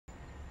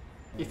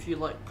If you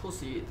like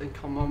pussy, then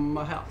come on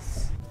my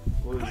house.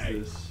 What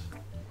is this?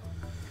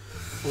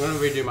 I'm gonna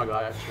redo my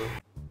guy actually.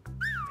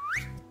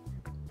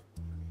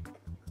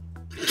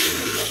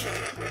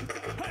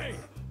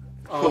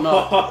 Oh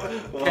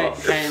no.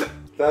 Kane.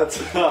 That's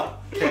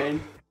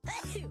Kane.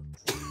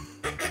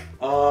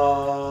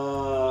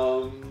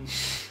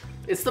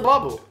 It's the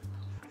bubble.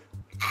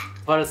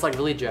 But it's like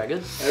really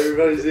jagged.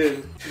 Everybody's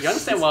in. You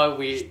understand why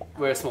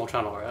we're a small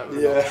channel, right?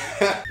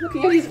 Yeah.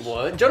 Looking at his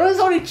word. Jono's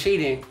already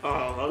cheating. Oh,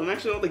 I don't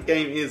actually know what the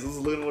game is. This is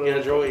literally what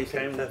I draw what you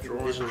came with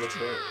drawing.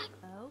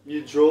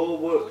 You draw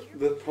what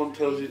the prompt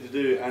tells you to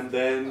do, and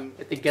then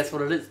It guess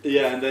what it is.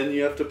 yeah, and then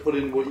you have to put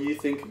in what you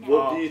think.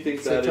 What do you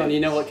think So that John, is? you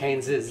know what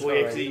Kane's is. Well,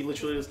 yeah, 'cause already. he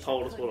literally just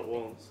told us what it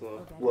was. So.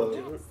 What?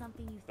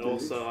 And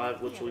also, I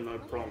have literally no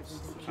prompts.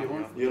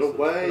 You gotta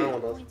wait. No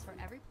one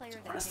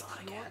does.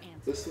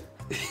 This is-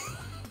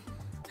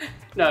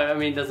 No, I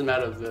mean it doesn't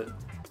matter, but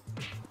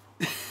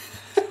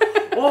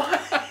What?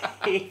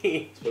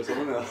 Suppose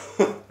someone else.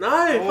 No,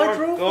 play Oh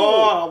Drawful.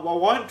 God, I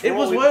won't draw. It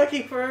was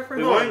working for We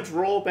everyone. won't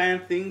draw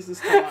bad things this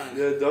time.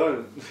 Yeah,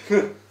 don't.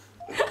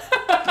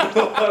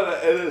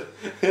 Edit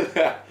it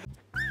out.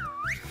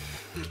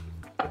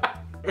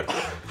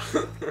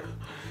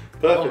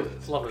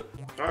 Perfect. love it.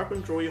 Hurry up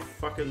and draw your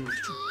fucking...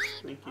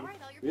 Thank you.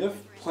 You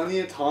have plenty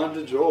of time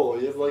to draw.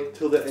 You have like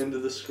till the end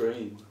of the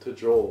screen to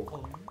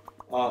draw.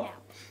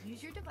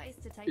 Use your device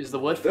to type Is the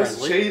word That's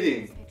friendly?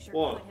 cheating.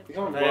 What? You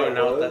can't I don't write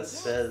know what that words.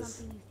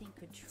 says.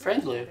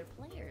 Friendly.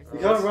 You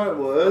can't write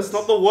words. That's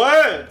not the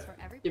word!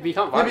 Yeah, but you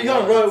can't Yeah, write but you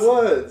can't write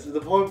words. The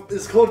point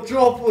is called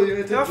Drawful. You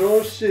meant to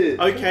draw shit.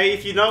 Okay,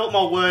 if you know what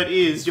my word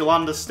is, you'll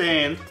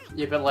understand.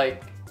 Yeah, but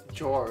like,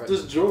 draw it.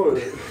 Just draw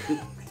it.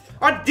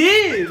 I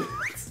did!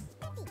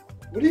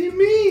 What do you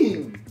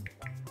mean?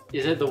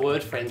 Is it the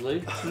word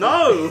friendly?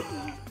 No!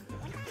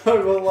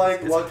 No, but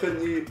like, why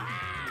couldn't you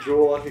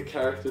draw like a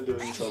character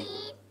doing something?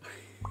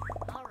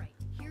 Alright,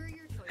 here are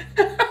your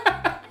choices.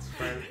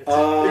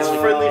 It's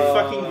friendly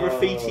fucking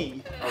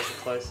graffiti. I was the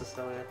closest,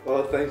 so yeah.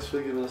 Well, thanks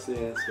for giving us the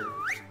answer.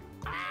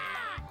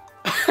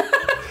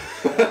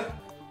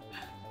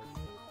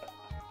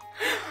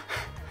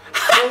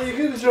 Well, you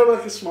could draw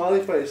like a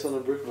smiley face on a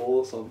brick wall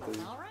or something.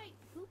 Alright,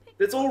 who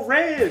picked It's all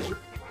red!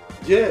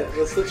 Yeah,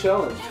 that's the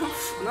challenge.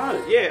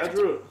 No, yeah, I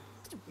drew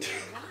it.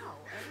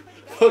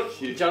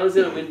 Fuck you. Jono's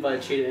gonna win by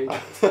cheating. I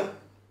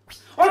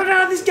don't know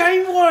how this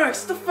game works!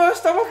 It's the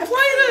first time I've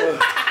played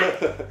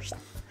it!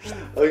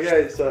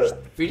 Okay, so Did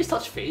you just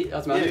touch feet? That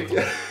was magic.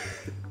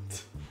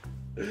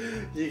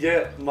 you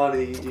get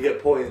money, you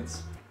get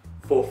points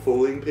for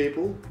fooling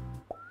people.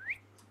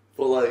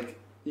 For like,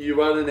 you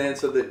write an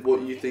answer that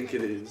what you think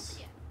it is.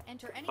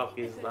 Enter Fuck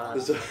is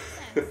that? So,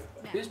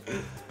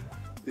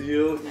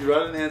 you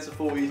write an answer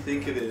for what you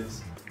think it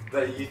is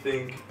that you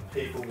think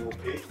people will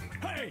pick.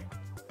 Hey!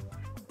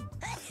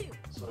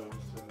 So,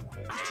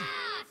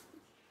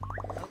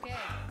 Okay,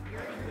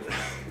 you're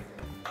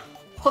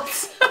What?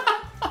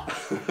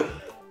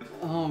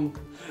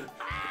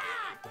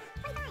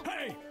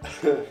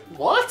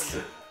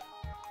 What?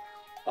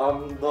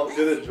 I'm not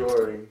good at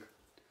drawing.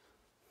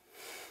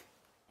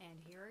 And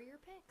here are your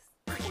picks.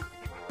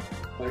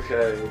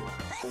 Okay.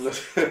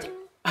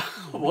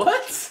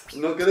 What?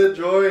 I'm not good at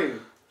drawing.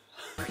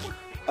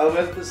 I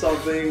went for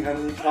something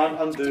and you can't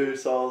undo,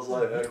 so I was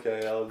like,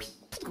 okay, I'll just...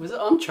 Was it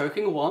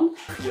unchoking one?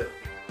 Yeah.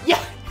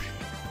 Yeah!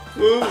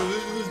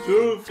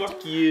 Ooh,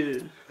 fuck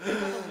you.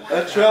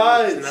 I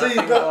tried! It's See,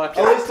 nothing but like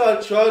at least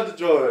I tried to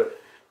draw it.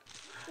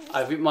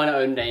 I put my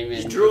own name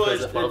in. You drew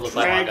because a I thought it looked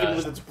like dragon my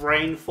with its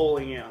brain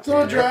falling out. It's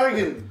not a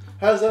dragon!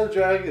 How's that a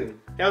dragon?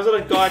 How's it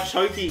a guy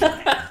choking?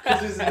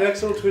 Because his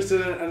neck's all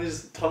twisted and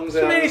his tongue's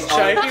out. What do you mean and he's his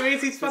eye- choking? He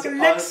means his fucking his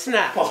neck eyes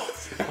snapped.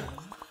 popped.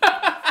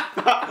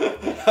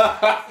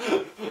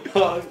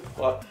 Oh,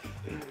 fuck.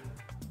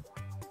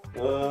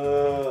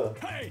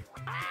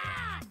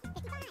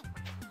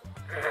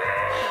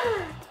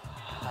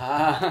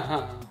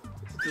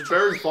 It's a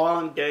very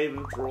violent game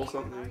to draw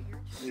something.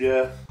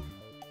 Yeah.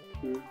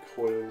 Two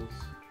coils.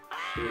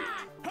 Shit.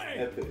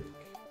 Epic.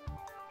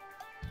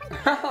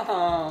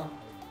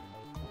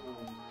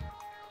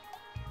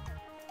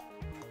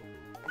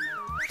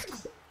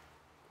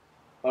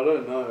 I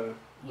don't know.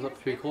 Was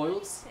that 2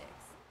 coils?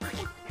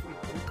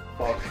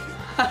 Fuck.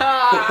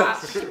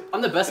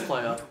 I'm the best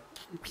player.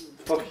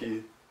 Fuck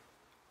you.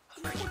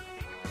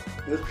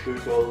 There's two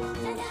coils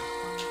in it.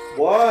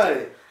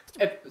 Why?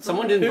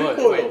 Someone didn't Two vote.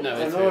 coils. Wait, no, I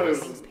it's know.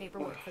 three.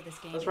 Paperwork for this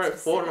game. That's right,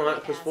 Fortnite,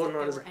 because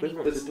Fortnite is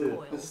equivalent It's, to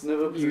two. it's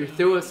never. You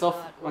threw us off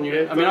on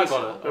your. I mean, I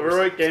got it. If I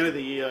wrote Game of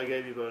the Year, I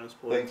gave you bonus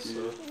Thank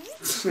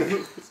points.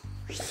 you.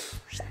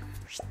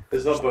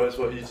 It's not bonus,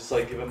 but you just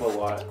like give him a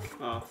like.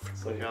 Oh,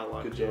 It's like, yeah, I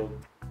like good it. job.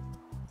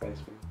 Thanks,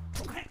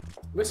 man.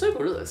 We're so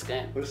good at this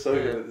game. We're so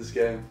good at this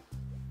game.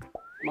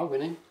 Am I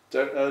winning?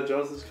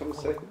 Jonathan's coming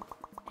second.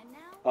 And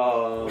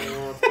now,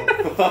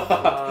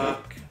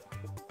 Fuck.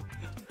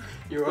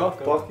 You're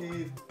welcome.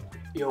 Bucky.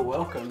 You're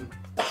welcome.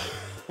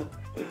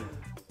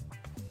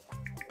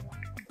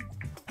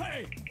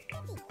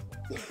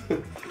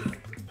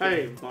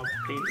 Hey, my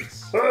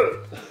penis.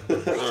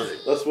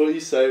 That's what you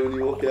say when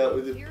you walk out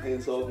with your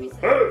hands open.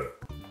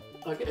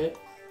 Okay.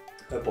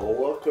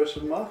 Ebola?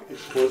 Question mark?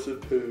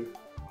 Explosive poo.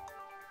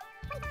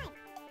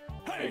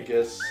 I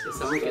guess. Did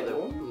someone get that the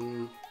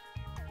one?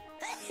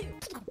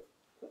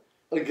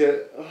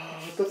 Okay.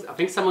 What I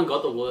think someone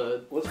got the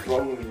word. what's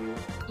wrong with you?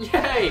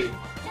 Yay!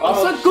 Oh,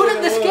 I'm so good shit,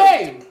 at this it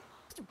game!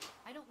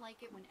 I don't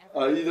like it whenever.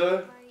 Are you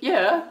though?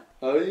 Yeah.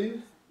 Are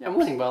you? Yeah, I'm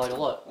winning by like a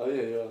lot. Oh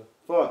yeah, yeah.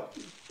 Fuck.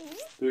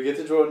 Do we get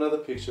to draw another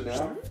picture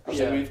now? I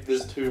Yeah. think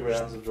there's 2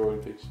 rounds of drawing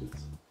pictures.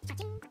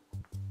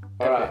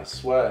 Alright,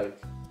 swag.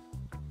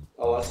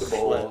 I like the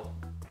ball.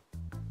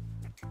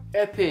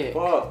 Epic.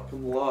 Fuck,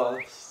 I'm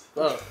last.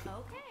 Oh,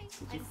 Okay.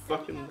 You And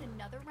fucking- sending out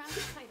another round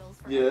of titles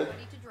for Yeah.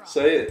 everybody to draw.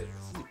 Say it.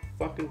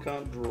 Fucking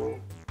can't draw.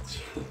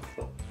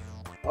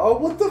 Oh,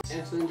 what the?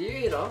 Anson, do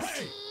you eat us?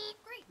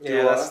 Great. Do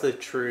yeah, that's I? the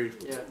true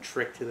Yeah.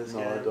 trick to this No,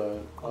 game. I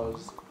don't.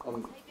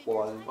 I'm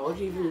lying. Why would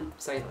you even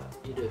say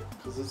that? You do.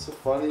 Because it's a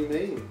funny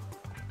meme.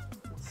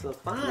 It's so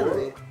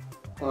funny.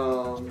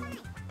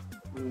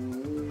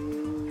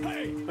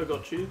 I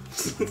got you.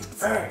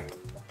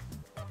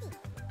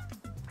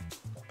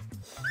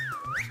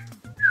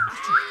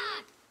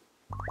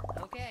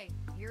 Okay.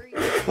 Here you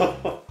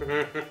go.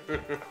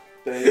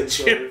 Thanks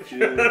for the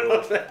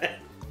funeral.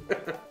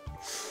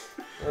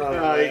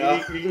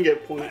 You can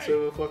get points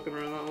over fucking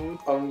around that one.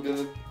 I'm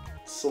gonna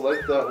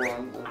select that one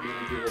and I'm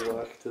gonna give a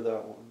like to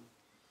that one.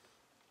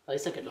 At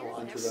least I get the Here's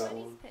line. to that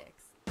everybody's one.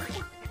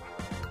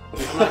 picks.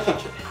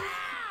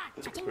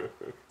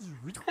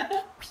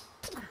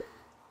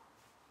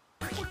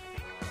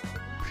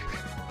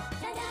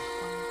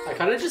 I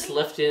kind of just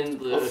left in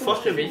the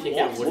fucking thinking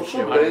what? it wouldn't What's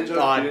show the up.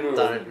 banjo I funeral?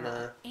 don't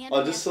know. And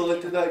I just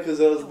selected that because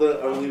that was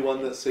the only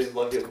one that seemed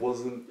like it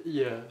wasn't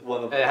Yeah.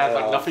 one of It had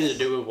like ours. nothing to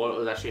do with what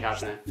was actually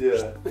happening.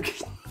 Yeah.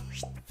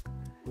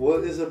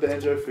 What is a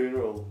banjo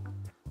funeral?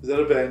 Is that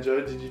a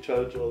banjo? Did you try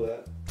to draw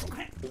that?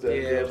 A banjo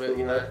Yeah, but you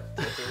funeral?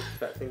 know,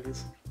 fat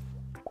fingers.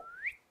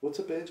 What's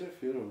a banjo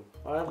funeral?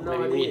 I have no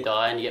Maybe when you idea.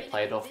 die and you get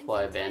played off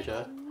by a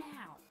banjo.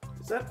 now.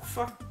 Is that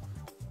fuck?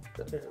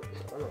 I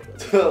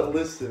don't know.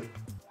 Listen,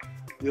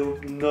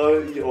 you'll know,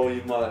 or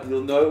you might,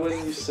 you'll know when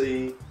you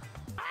see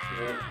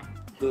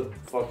the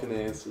fucking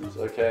answers,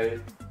 okay?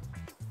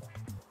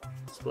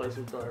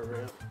 Explosive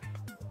diarrhea.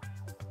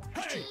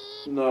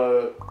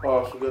 No,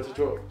 oh, I forgot to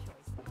draw.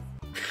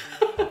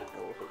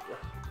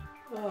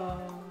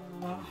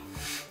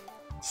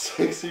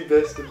 Sexy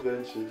best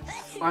adventures.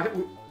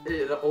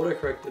 The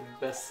autocorrected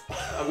best.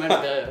 I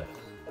meant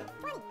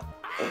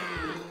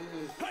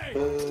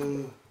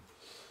the.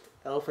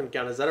 Elephant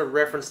gun, is that a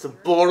reference to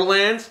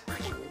Borderlands?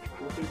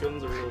 All the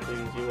guns are real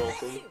things, you're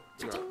welcome.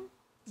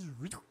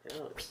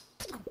 No.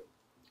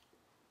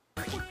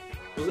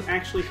 Was it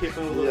actually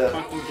Hippo with Yeah. a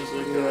fucking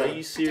bazooka? Yeah. Are you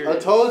I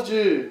serious? told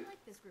you! I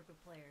like this group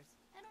of players.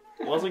 I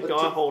don't know. Why is a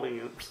guy holding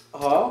it?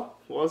 Huh?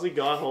 Why is a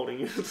guy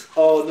holding it?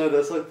 Oh no,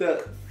 that's like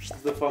that.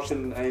 The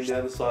fucking aim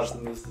down the sights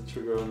and there's the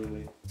trigger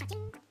underneath.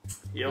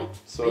 Yep. Are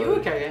So you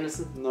okay,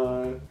 Anderson?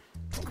 no.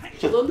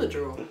 You learn the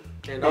draw.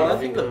 And Oh, I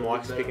think the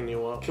mic's picking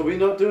you up. Can we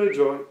not do a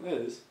drawing? It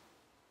is.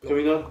 Can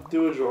we not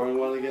do a drawing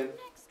one again?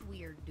 Next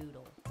weird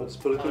doodle. I'll just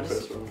put a Oh,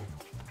 compressor on.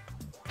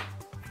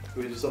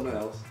 Can we do something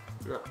else?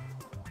 No.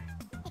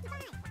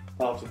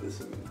 After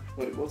this, I mean.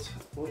 Wait, what?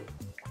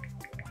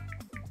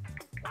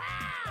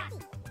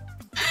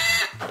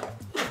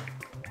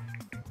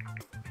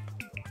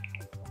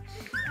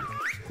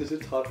 Is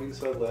it typing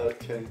so loud,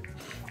 King?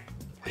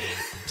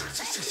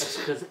 That's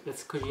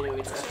because you know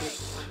it's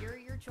epic. Here are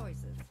your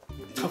choices.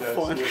 A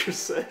fine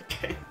cassette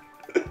game.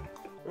 That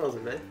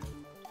wasn't me.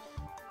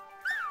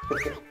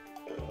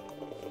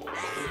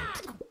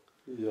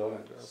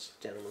 Yikes. That's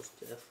gentleman's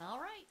death. All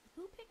right.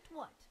 Who picked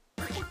what?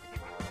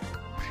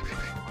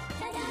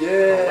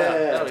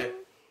 Yeah! Hell yeah.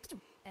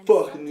 And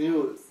Fucking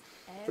knew it.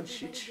 everybody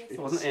shit. gets It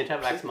wasn't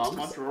anti-vax My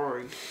moms.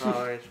 drawing.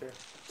 Oh, yeah, sure.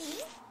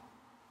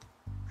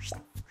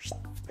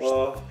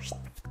 Oh,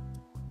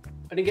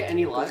 I didn't get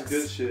any that's likes.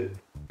 good shit.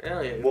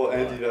 Hell yeah. What,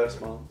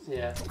 anti-vax moms?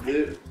 Yeah.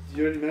 You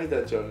already made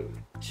that joke.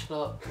 Shut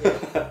up.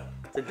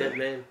 It's a dead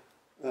man.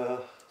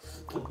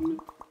 Put your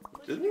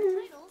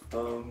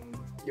titles.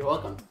 You're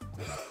welcome.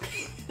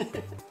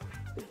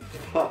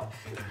 Fuck.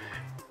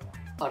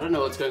 I don't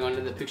know what's going on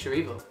in the picture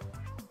either.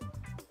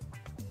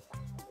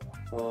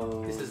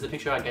 This is the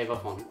picture I gave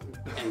up on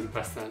in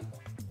precedent.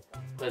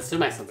 But it still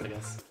makes sense, I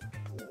guess.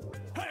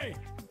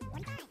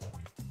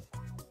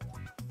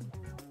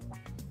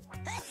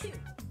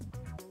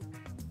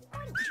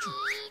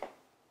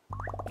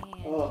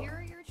 And Oh. here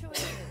are your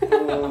choices.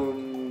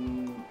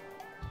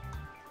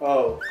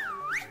 Oh,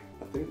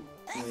 I think.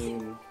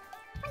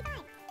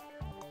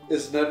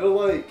 It's never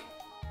like.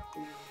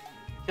 You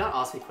can't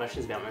ask me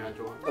questions about my own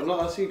drawing. I'm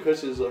not asking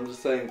questions. I'm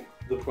just saying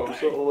the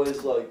prompts are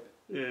always like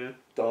Yeah.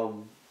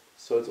 dumb,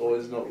 so it's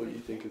always not what you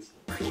think it's.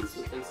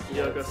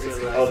 Yeah, I got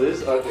so Oh,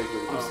 this? Okay,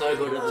 good. I'm so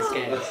good at this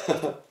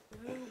game.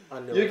 I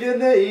knew You're it. getting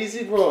that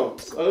easy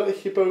prompts. I got a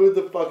hippo with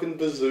the fucking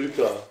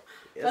bazooka.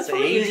 That's It's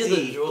probably easier than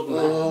easy. draw than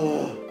that.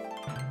 Oh.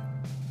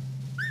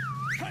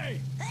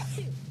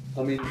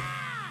 I mean,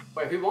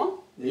 Wait, who won?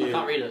 You. I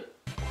can't read it.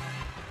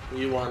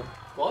 You won.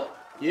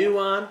 What? You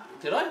won.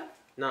 Did I?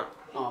 No.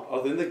 Oh.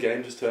 I think the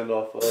game just turned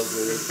off. That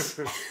was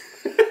weird.